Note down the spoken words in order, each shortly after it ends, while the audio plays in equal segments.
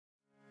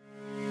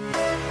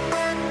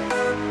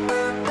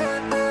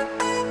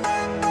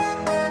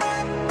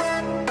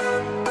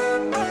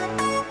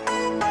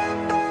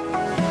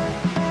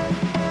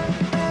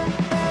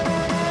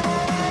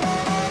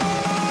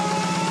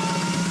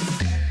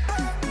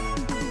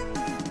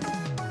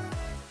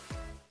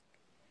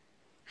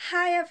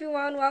Hi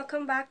everyone,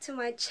 welcome back to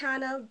my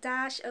channel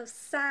Dash of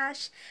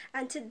Sash,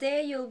 and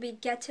today you'll be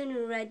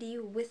getting ready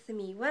with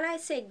me. When I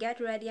say get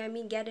ready, I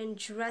mean getting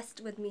dressed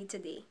with me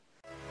today.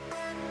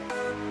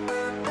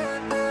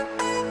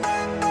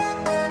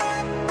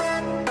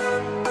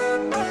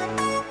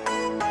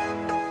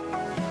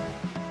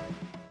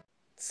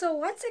 So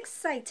what's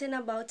exciting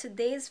about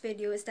today's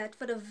video is that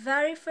for the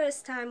very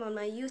first time on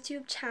my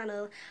YouTube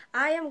channel,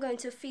 I am going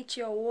to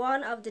feature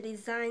one of the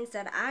designs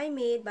that I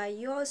made by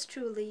yours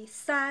truly,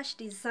 Sash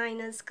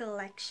Designers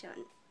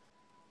Collection.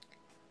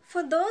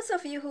 For those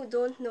of you who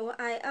don't know,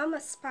 I am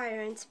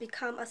aspiring to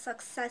become a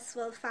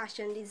successful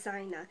fashion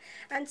designer,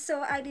 and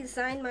so I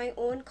design my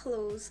own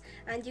clothes,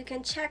 and you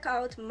can check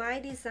out my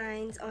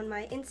designs on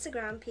my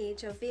Instagram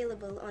page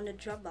available on the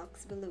drop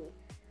box below.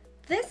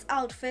 This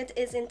outfit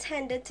is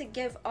intended to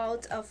give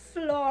out a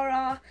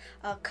flora,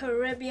 a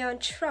Caribbean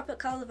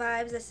tropical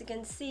vibes. As you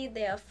can see,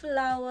 there are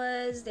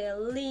flowers, there are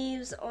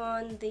leaves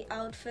on the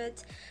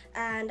outfit,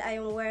 and I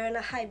am wearing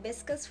a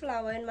hibiscus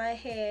flower in my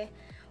hair,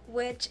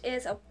 which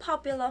is a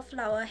popular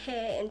flower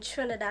here in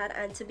Trinidad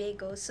and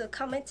Tobago. So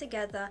coming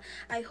together,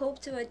 I hope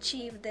to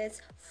achieve this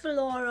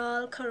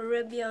floral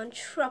Caribbean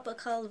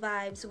tropical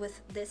vibes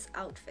with this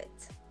outfit.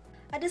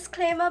 A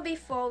disclaimer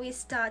before we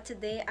start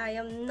today, I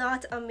am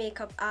not a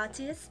makeup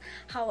artist.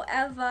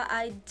 However,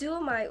 I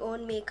do my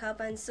own makeup,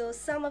 and so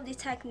some of the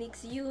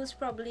techniques used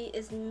probably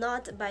is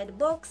not by the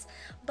books,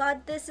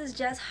 but this is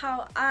just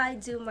how I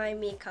do my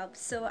makeup.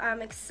 So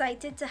I'm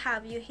excited to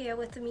have you here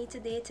with me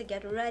today to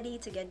get ready,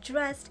 to get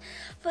dressed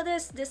for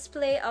this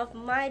display of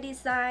my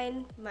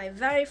design, my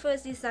very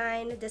first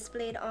design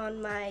displayed on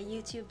my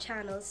YouTube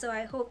channel. So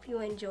I hope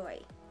you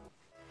enjoy.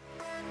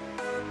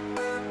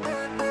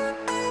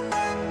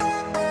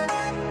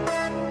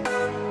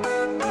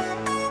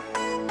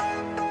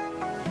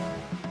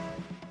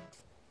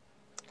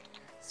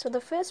 So the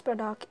first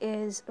product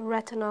is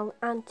Retinol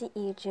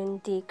Anti-Aging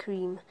Day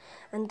Cream,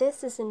 and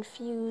this is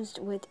infused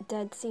with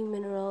Dead Sea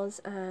minerals,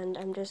 and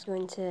I'm just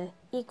going to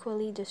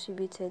equally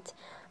distribute it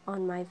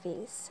on my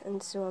face.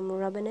 And so I'm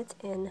rubbing it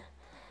in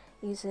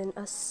using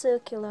a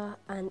circular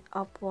and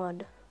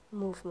upward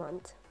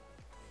movement.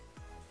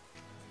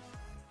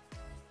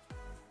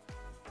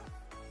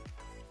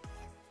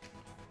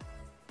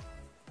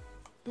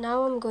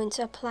 Now I'm going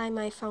to apply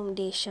my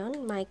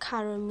foundation, my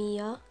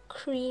Caramia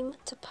cream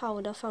to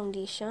powder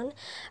foundation.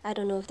 I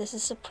don't know if this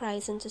is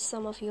surprising to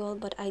some of you all,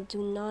 but I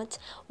do not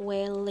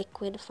wear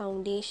liquid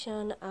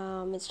foundation.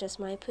 It's just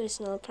my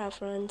personal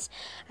preference.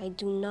 I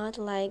do not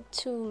like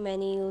too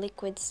many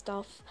liquid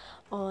stuff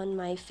on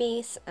my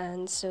face,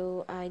 and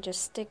so I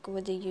just stick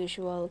with the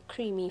usual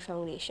creamy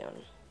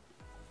foundation.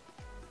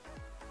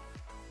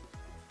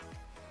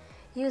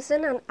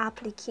 Using an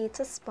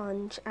applicator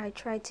sponge, I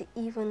try to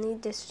evenly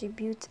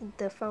distribute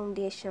the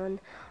foundation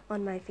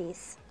on my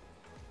face.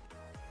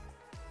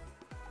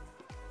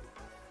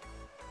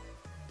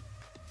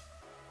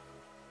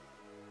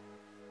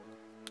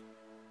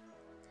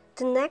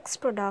 The next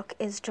product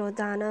is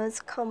Jordana's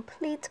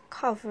Complete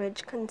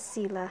Coverage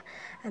Concealer,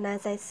 and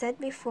as I said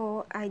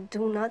before, I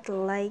do not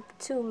like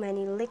too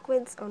many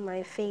liquids on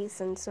my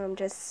face, and so I'm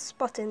just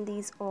spotting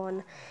these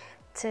on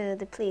to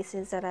the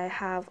places that I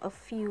have a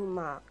few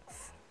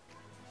marks.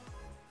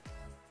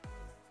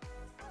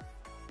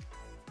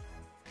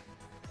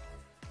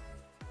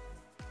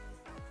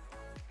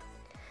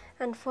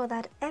 And for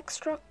that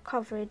extra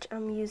coverage,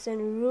 I'm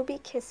using Ruby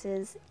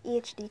Kisses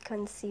HD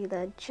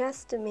Concealer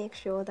just to make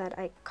sure that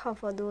I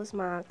cover those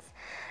marks,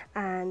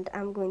 and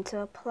I'm going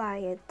to apply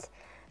it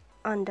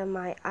under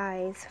my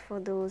eyes for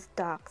those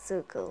dark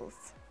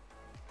circles.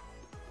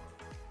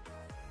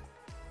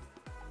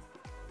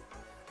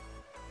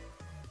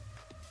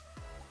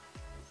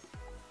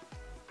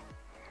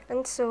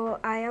 And so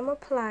I am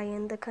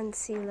applying the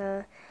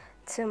concealer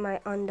to my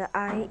under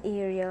eye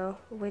area,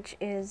 which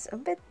is a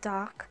bit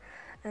dark,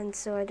 and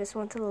so I just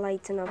want to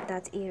lighten up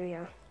that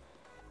area.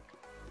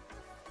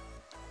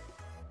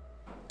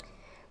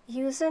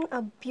 Using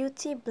a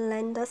beauty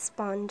blender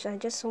sponge, I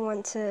just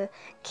want to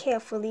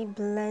carefully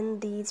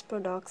blend these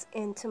products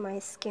into my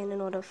skin in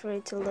order for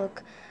it to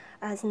look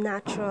as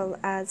natural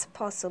as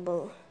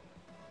possible.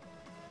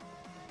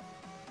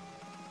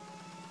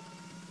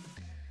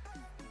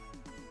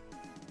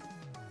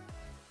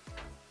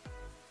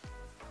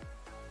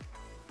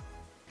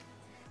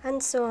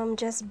 And so I'm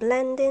just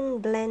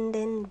blending.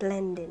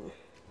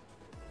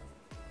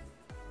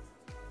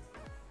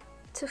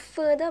 To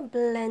further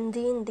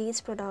blending these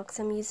products,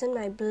 I'm using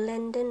my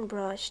blending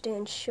brush to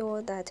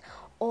ensure that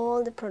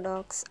all the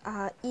products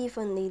are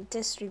evenly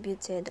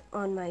distributed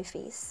on my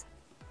face.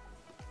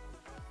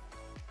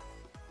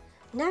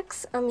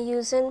 Next, I'm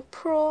using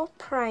Pro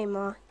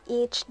Primer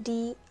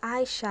HD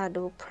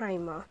Eyeshadow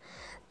Primer.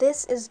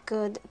 This is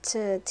good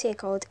to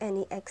take out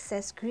any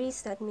excess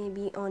grease that may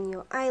be on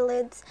your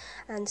eyelids,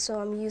 and so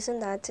I'm using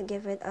that to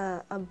give it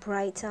a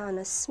brighter and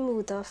a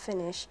smoother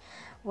finish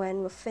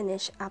when we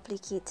finish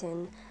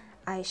applicating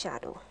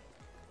eyeshadow.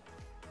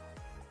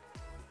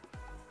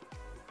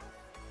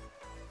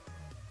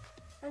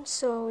 And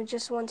so we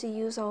just want to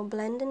use our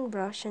blending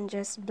brush and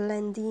just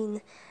blend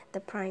in the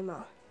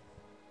primer.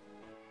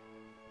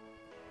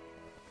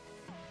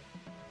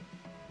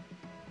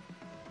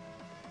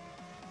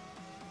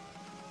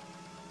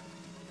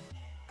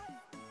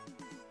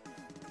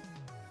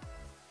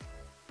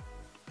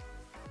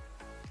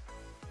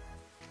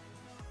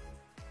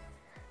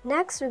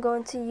 Next, we're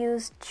going to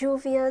use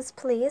Juvia's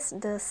Place,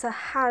 the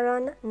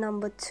Saharan No.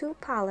 2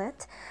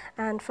 palette,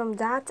 and from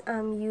that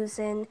I'm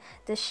using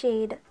the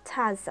shade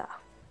Taza.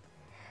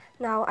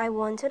 Now I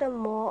wanted a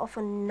more of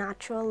a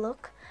natural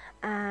look,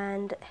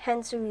 and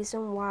hence the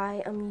reason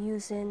why I'm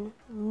using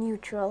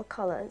neutral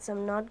colors.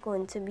 I'm not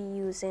going to be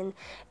using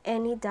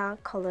any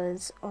dark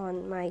colors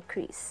on my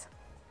crease.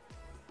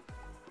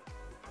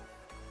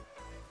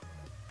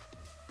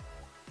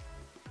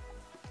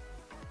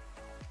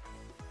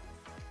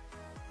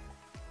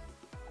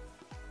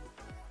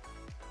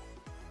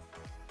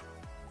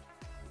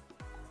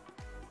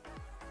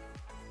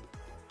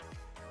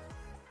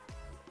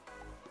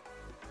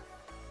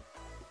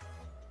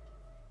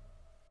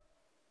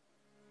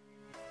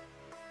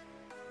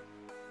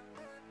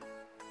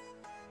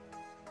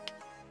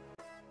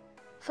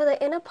 For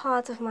the inner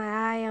part of my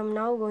eye, I'm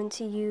now going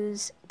to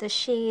use the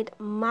shade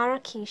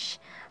Marrakesh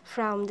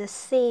from the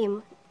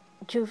same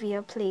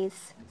Juvia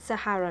Place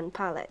Saharan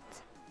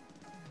palette.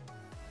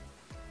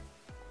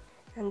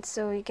 And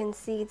so you can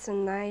see it's a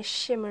nice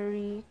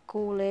shimmery,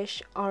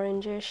 goldish,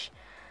 orangish,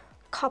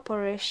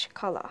 copperish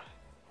color.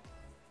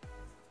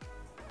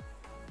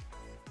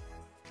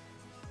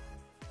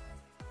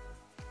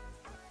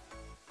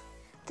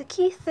 The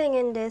key thing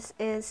in this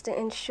is to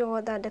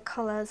ensure that the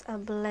colors are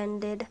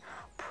blended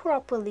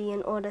properly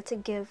in order to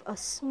give a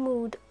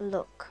smooth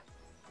look.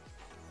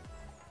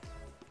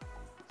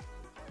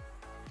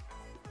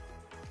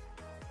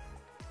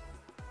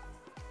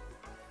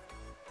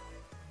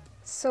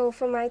 So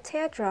for my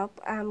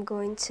teardrop, I'm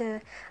going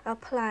to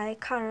apply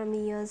Cara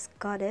Mia's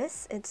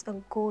Goddess. It's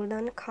a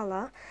golden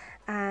color,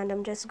 and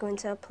I'm just going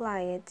to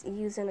apply it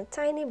using a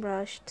tiny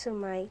brush to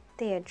my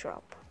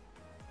teardrop.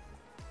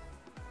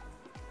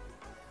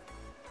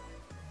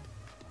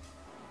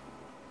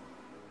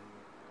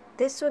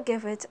 This will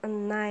give it a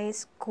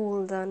nice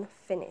golden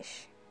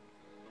finish.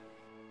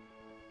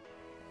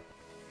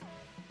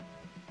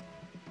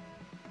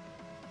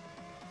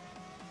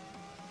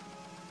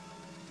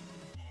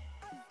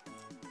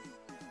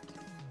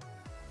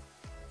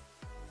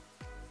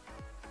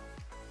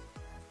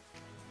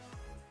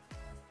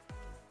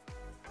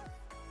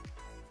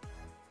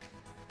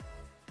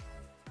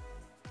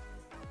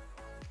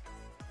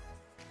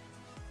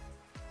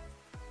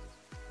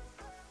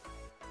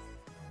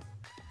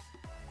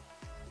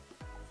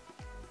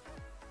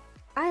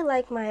 I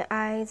like my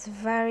eyes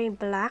very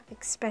black,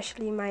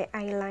 especially my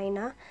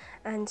eyeliner,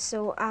 and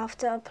so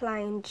after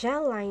applying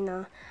gel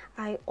liner,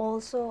 I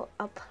also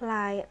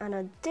apply an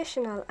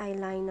additional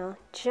eyeliner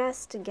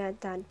just to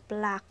get that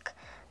black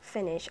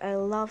finish. I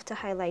love to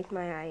highlight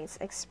my eyes,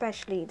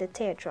 especially the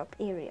teardrop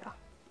area.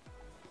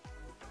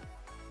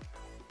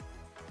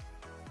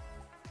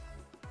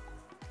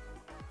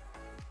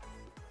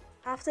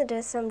 After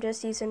this, I'm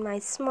just using my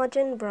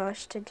smudging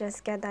brush to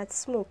just get that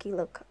smoky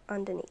look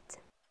underneath.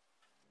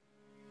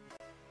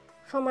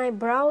 For my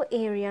brow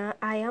area,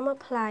 I am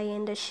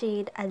applying the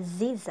shade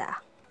Aziza.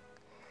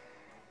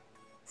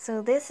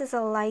 So this is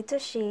a lighter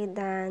shade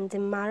than the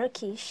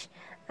Marrakesh,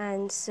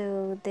 and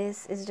so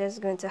this is just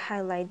going to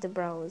highlight the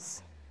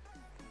brows.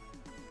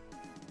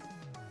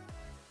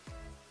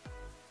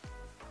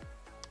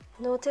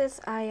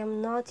 Notice I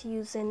am not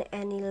using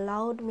any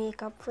loud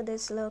makeup for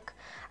this look.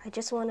 I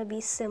just want to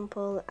be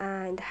simple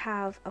and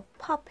have a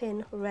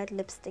pop-in red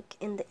lipstick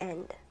in the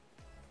end.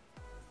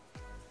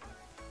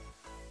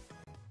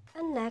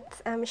 And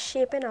next, I'm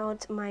shaping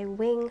out my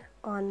wing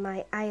on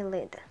my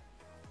eyelid.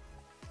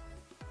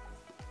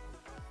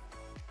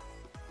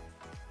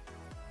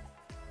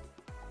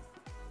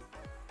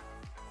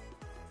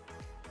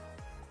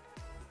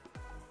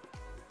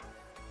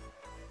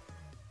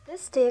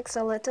 This takes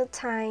a little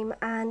time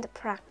and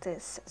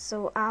practice.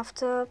 So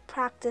after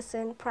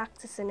practicing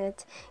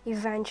it,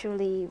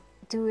 eventually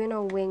doing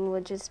a wing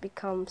will just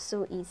become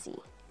so easy.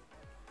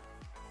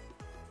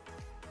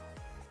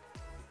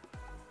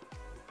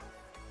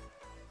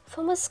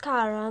 For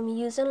mascara, I'm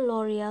using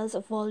L'Oreal's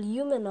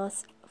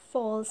Voluminous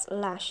False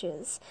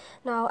Lashes.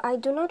 Now, I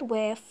do not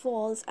wear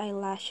false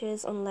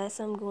eyelashes unless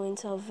I'm going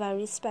to a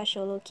very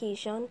special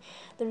occasion.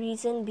 The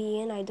reason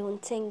being, I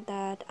don't think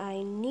that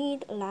I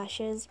need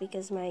lashes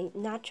because my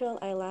natural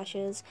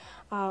eyelashes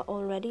are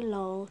already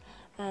long,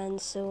 and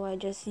so I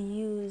just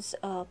use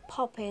a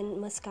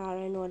pop-in mascara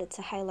in order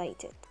to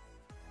highlight it.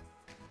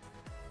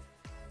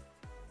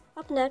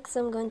 Up next,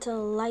 I'm going to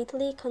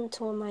lightly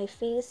contour my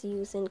face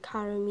using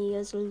Cara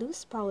Mia's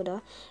loose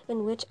powder,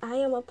 in which I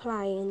am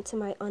applying to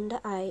my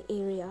under eye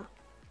area.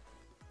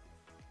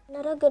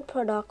 Another good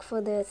product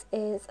for this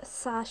is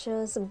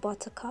Sacha's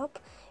Buttercup.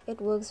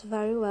 It works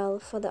very well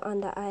for the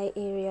under eye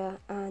area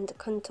and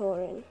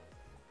contouring.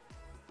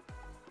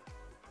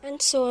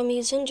 And so I'm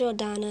using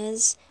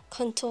Jordana's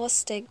contour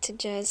stick to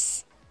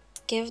just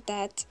give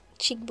that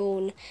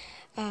cheekbone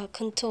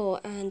contour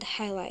and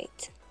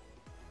highlight.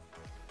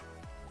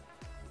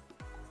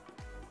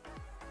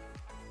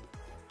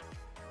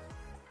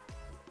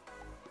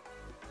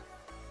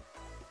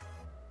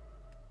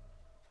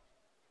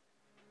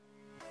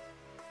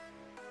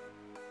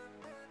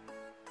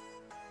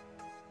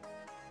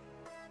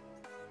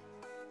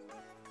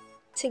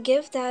 To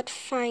give that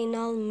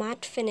final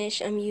matte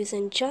finish, I'm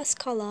using Just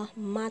Color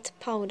matte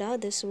powder.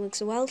 This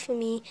works well for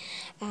me,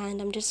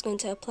 and I'm just going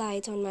to apply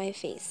it on my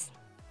face.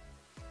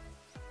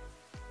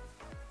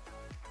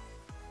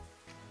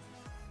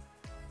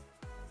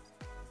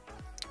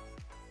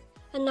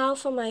 And now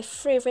for my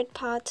favorite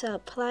part, to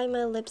apply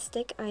my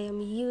lipstick, I am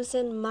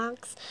using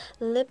MAC's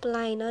Lip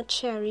Liner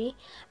Cherry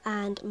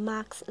and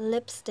MAC's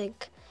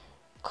lipstick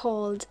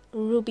called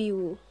Ruby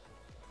Woo.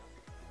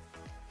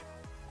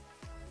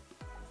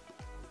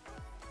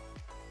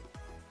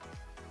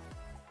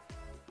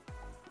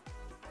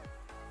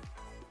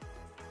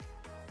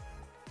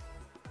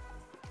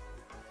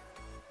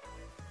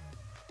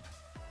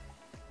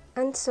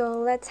 And so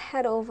let's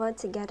head over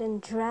to getting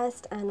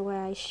dressed, and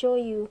where I show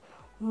you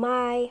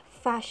my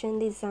fashion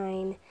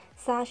design,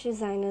 Sash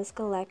Designers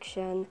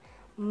collection,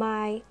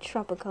 my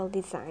tropical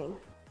design.